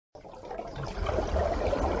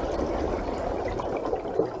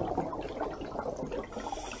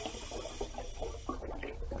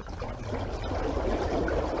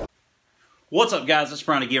What's up, guys? It's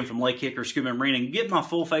Brian again from LakeHickoryScuba and Marina. Getting my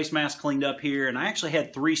full face mask cleaned up here, and I actually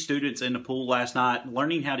had 3 students in the pool last night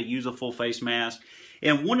learning how to use a full face mask.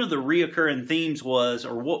 And one of the reoccurring themes was,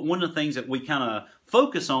 one of the things that we kind of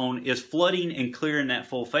focus on is flooding and clearing that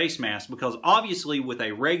full face mask, because obviously with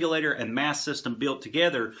a regulator and mask system built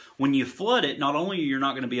together, when you flood it, not only you're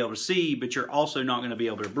not going to be able to see, but you're also not going to be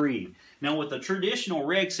able to breathe. Now with a traditional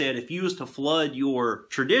reg set, if you was to flood your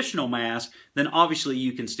traditional mask, then obviously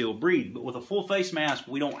you can still breathe. But with a full face mask,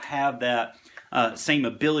 we don't have that same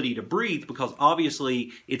ability to breathe, because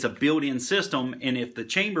obviously it's a built-in system, and if the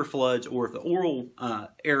chamber floods or if the oral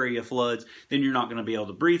area floods, then you're not going to be able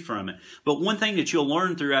to breathe from it. But one thing that you'll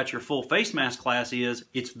learn throughout your full face mask class is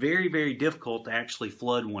it's very, very difficult to actually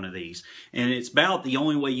flood one of these. And it's about the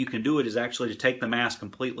only way you can do it is actually to take the mask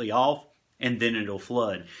completely off, and then it'll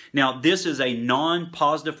flood. Now, this is a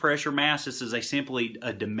non-positive pressure mask. This is simply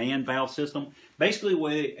a demand valve system. Basically, the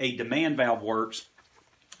way a demand valve works,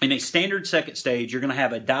 in a standard second stage, you're going to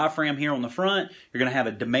have a diaphragm here on the front, you're going to have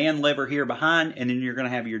a demand lever here behind, and then you're going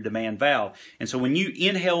to have your demand valve. And so when you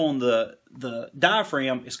inhale on the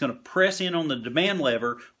diaphragm, it's going to press in on the demand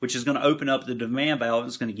lever, which is going to open up the demand valve.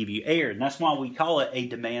 It's going to give you air. And that's why we call it a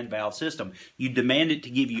demand valve system. You demand it to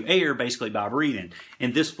give you air basically by breathing.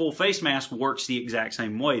 And this full face mask works the exact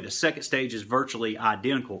same way. The second stage is virtually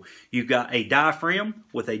identical. You've got a diaphragm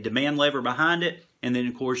with a demand lever behind it, and then,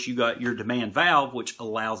 of course, you got your demand valve, which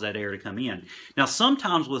allows that air to come in. Now,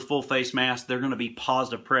 sometimes with full face masks, they're going to be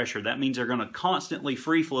positive pressure. That means they're going to constantly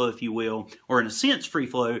free flow, if you will, or in a sense free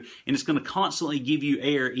flow, and it's going to constantly give you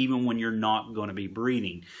air even when you're not going to be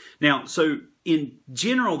breathing. Now, so in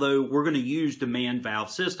general, though, we're going to use demand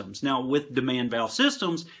valve systems. Now, with demand valve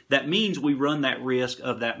systems, that means we run that risk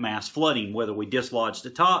of that mask flooding, whether we dislodge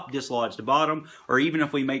the top, dislodge the bottom, or even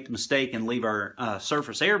if we make the mistake and leave our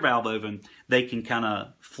surface air valve open, they can kind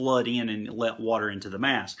of flood in and let water into the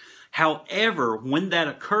mask. However, when that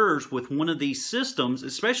occurs with one of these systems,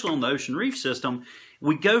 especially on the ocean reef system,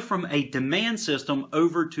 we go from a demand system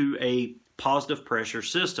over to a positive pressure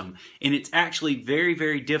system. And it's actually very,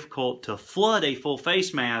 very difficult to flood a full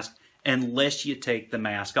face mask unless you take the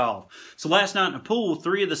mask off. So last night in the pool,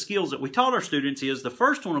 3 of the skills that we taught our students is, the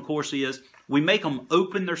first one, of course, is we make them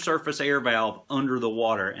open their surface air valve under the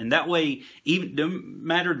water. And that way, even no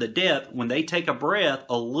matter the depth, when they take a breath,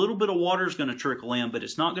 a little bit of water is going to trickle in, but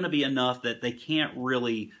it's not going to be enough that they can't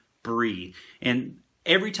really breathe. And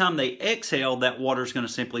every time they exhale, that water is going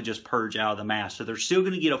to simply just purge out of the mask. So they're still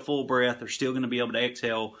going to get a full breath. They're still going to be able to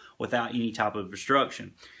exhale without any type of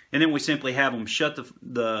obstruction. And then we simply have them shut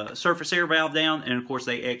the surface air valve down, and of course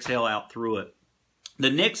they exhale out through it. The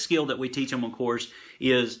next skill that we teach them, of course,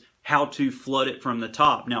 is how to flood it from the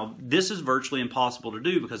top. Now, this is virtually impossible to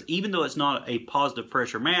do, because even though it's not a positive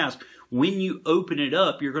pressure mask, when you open it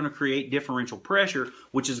up, you're going to create differential pressure,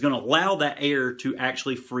 which is going to allow that air to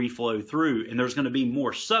actually free flow through. And there's going to be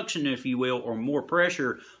more suction, if you will, or more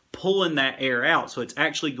pressure pulling that air out. So it's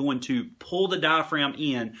actually going to pull the diaphragm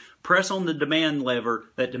in, press on the demand lever.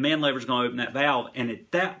 That demand lever is going to open that valve, and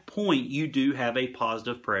at that point you do have a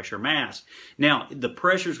positive pressure mask. Now, the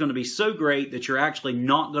pressure is going to be so great that you're actually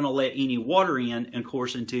not going to let any water in, of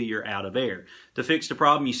course, until you're out of air. To fix the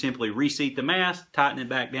problem, you simply reseat the mask, tighten it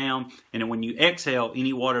back down, and then when you exhale,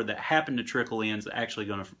 any water that happened to trickle in is actually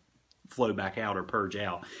going to flow back out or purge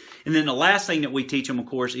out. And then the last thing that we teach them, of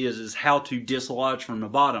course, is how to dislodge from the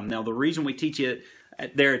bottom. Now, the reason we teach it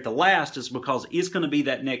there at the last is because it's going to be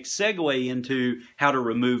that next segue into how to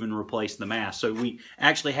remove and replace the mask. So we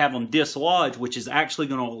actually have them dislodge, which is actually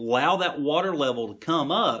going to allow that water level to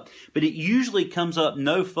come up, but it usually comes up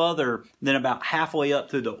no further than about halfway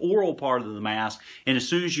up through the oral part of the mask. And as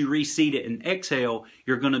soon as you reseat it and exhale,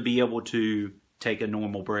 you're going to be able to take a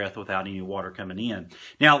normal breath without any water coming in.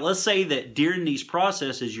 Now, let's say that during these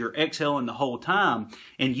processes, you're exhaling the whole time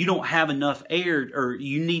and you don't have enough air, or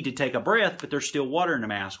you need to take a breath, but there's still water in the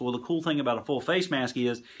mask. Well, the cool thing about a full face mask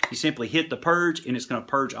is you simply hit the purge and it's going to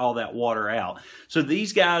purge all that water out. So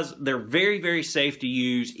these guys, they're very, very safe to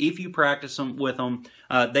use if you practice them with them.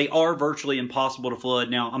 They are virtually impossible to flood.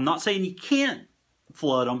 Now, I'm not saying you can't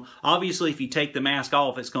flood them. Obviously, if you take the mask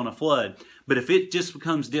off, it's going to flood. But if it just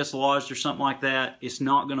becomes dislodged or something like that, it's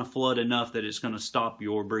not going to flood enough that it's going to stop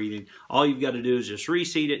your breathing. All you've got to do is just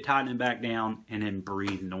reseat it, tighten it back down, and then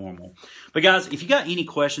breathe normal. But guys, if you got any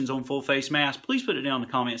questions on full face mask, please put it down in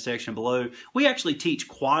the comment section below. We actually teach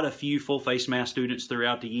quite a few full face mask students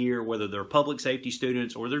throughout the year, whether they're public safety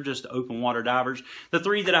students or they're just open water divers. The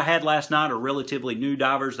 3 that I had last night are relatively new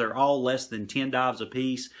divers. They're all less than 10 dives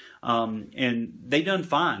apiece. And they done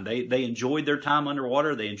fine. They enjoyed their time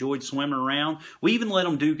underwater. They enjoyed swimming around. around. We even let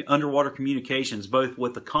them do underwater communications, both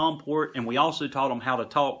with the comm port, and we also taught them how to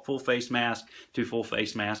talk full face mask to full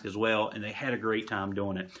face mask as well, and they had a great time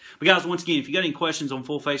doing it. But guys, once again, if you got any questions on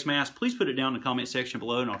full face mask, please put it down in the comment section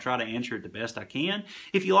below, and I'll try to answer it the best I can.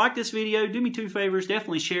 If you like this video, do me 2 favors.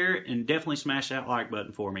 Definitely share it, and definitely smash that like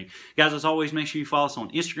button for me. Guys, as always, make sure you follow us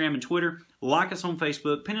on Instagram and Twitter, like us on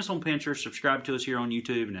Facebook, pin us on Pinterest, subscribe to us here on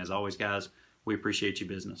YouTube, and as always, guys, we appreciate your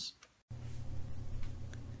business.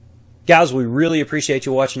 Guys, we really appreciate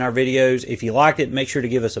you watching our videos. If you liked it, make sure to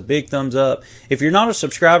give us a big thumbs up. If you're not a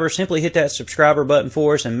subscriber, simply hit that subscriber button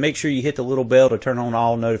for us and make sure you hit the little bell to turn on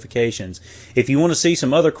all notifications. If you want to see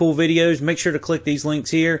some other cool videos, make sure to click these links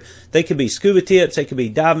here. They could be scuba tips, they could be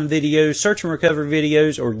diving videos, search and recovery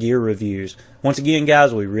videos, or gear reviews. Once again,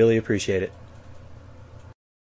 guys, we really appreciate it.